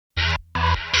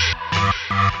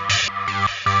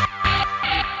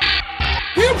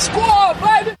Squad,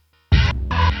 baby!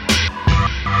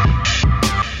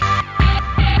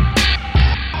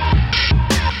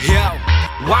 Yo,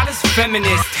 why does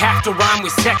feminist have to rhyme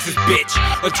with sexist, bitch?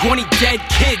 Or 20 dead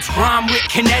kids rhyme with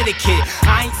Connecticut?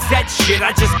 I ain't said shit,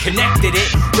 I just connected it.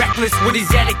 Reckless with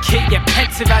his etiquette, yet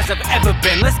pensive as I've ever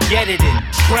been. Let's get it in.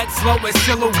 Tread slow as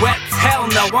silhouettes, hell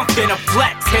no, I'm finna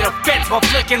flex. Hit a fence while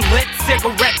flicking lit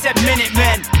cigarettes at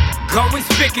Minutemen. Going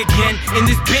spick again in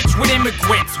this bitch with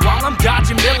immigrants. While I'm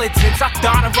dodging militants, I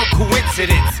thought of a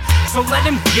coincidence. So let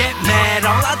him get mad,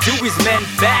 all I do is mend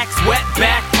facts. Wet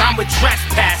back, rhyme with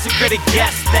trespass, who could've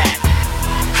guessed that?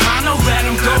 I know that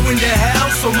I'm going to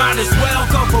hell, so might as well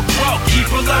go for broke.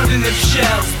 Keep reloading them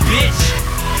shells,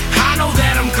 bitch. I know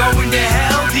that I'm going to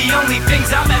hell. The only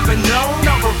things I've ever known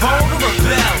are revolt or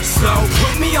rebel. So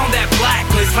put me on that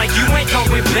blacklist like you ain't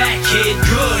going back, kid.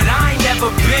 Good, I ain't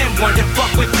never been one to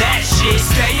fuck with that shit.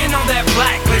 Staying on that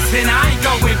blacklist and I ain't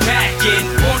going back in.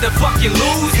 Born to fucking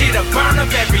lose, hit a burn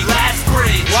of every last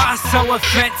bridge. Why so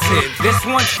offensive? This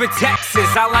one's for Texas.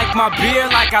 I like my beer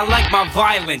like I like my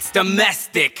violence.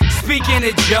 Domestic. Speaking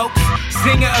of jokes,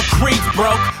 singer of Creed's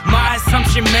broke. My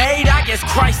assumption made, I guess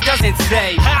Christ doesn't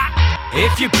say. Ha!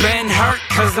 If you've been hurt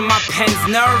cause of my pen's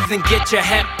nerve, then get your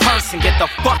head purse and get the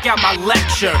fuck out my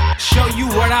lecture. Show you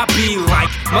what I be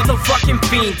like, motherfucking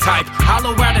fiend type.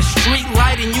 Hollow out a street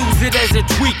light and use it as a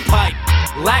tweak pipe.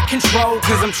 Lack control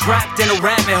cause I'm trapped in a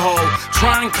rabbit hole.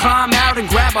 Try and climb out and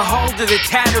grab a hold of the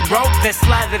tattered rope that's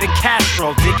slathered in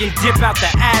Castro. Dig and dip out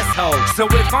the asshole. So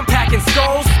if I'm packing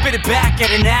skulls, spit it back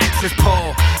at an axis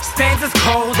pole. Stanza's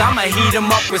cold, I'ma heat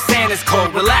 'em up with Santa's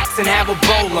cold. Relax and have a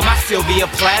bowl of my Sylvia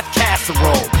Plath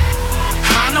casserole.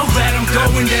 I know that I'm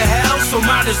going to hell, so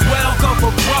might as well go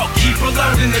for broke. Keep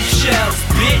reloading them shells,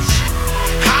 bitch.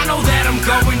 I know that I'm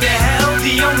going to hell.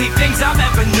 The only things I've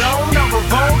ever known are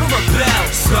revolt or rebel.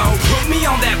 So put me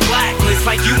on that blacklist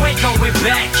like you ain't going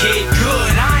back, kid.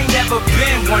 Good, I ain't never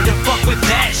been one to fuck with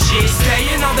that shit.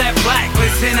 Staying on that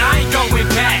blacklist and I ain't going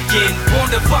back in. Born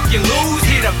to fucking lose,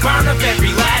 hit a burn of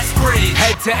every last bridge.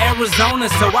 Head to Arizona,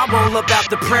 so I roll up out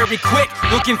the prairie quick.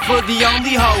 Looking for the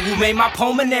only hoe who made my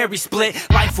pulmonary split.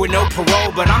 Life with no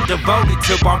parole, but I'm devoted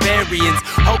to barbarians.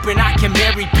 Hoping I can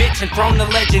marry bitch and throne the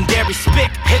legendary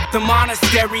spick. Hit the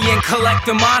monastery and collect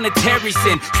the monetary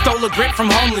sin. Stole a grip from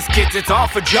homeless kids, it's all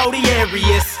for Jody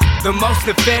Arias. The most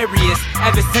nefarious,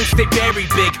 ever since they buried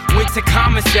Big. Went to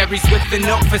commissaries with the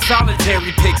note for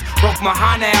solitary pigs. Broke my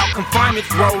Hana out, confinement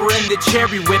thrower in the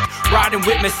cherry whip. Riding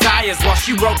with messiahs while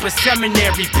she wrote a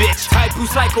seminary, bitch. Type who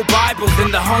cycle Bibles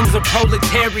in the homes of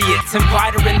proletariats.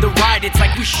 Invite her in the ride, it's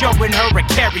like we showing her a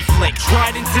carry flick.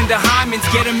 Tridents into hymens,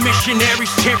 get a missionary's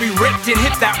cherry ripped. And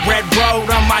hit that red road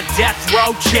on my death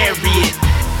row chariot.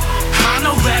 I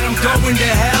know that I'm going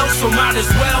to hell, so might as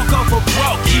well go for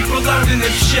broke. Keep reloading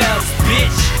them shells,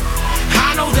 bitch.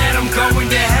 I know that I'm going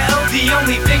to hell. The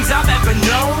only things I've ever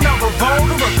known are revolt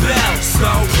or rebel. So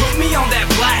put me on that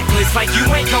blacklist like you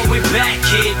ain't going back,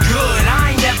 kid. Good,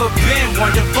 I ain't never been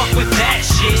one to fuck with that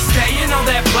shit. Staying on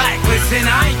that blacklist and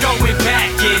I ain't going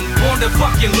back in. Born to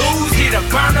fucking lose, hit a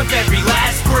burn of every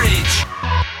last bridge.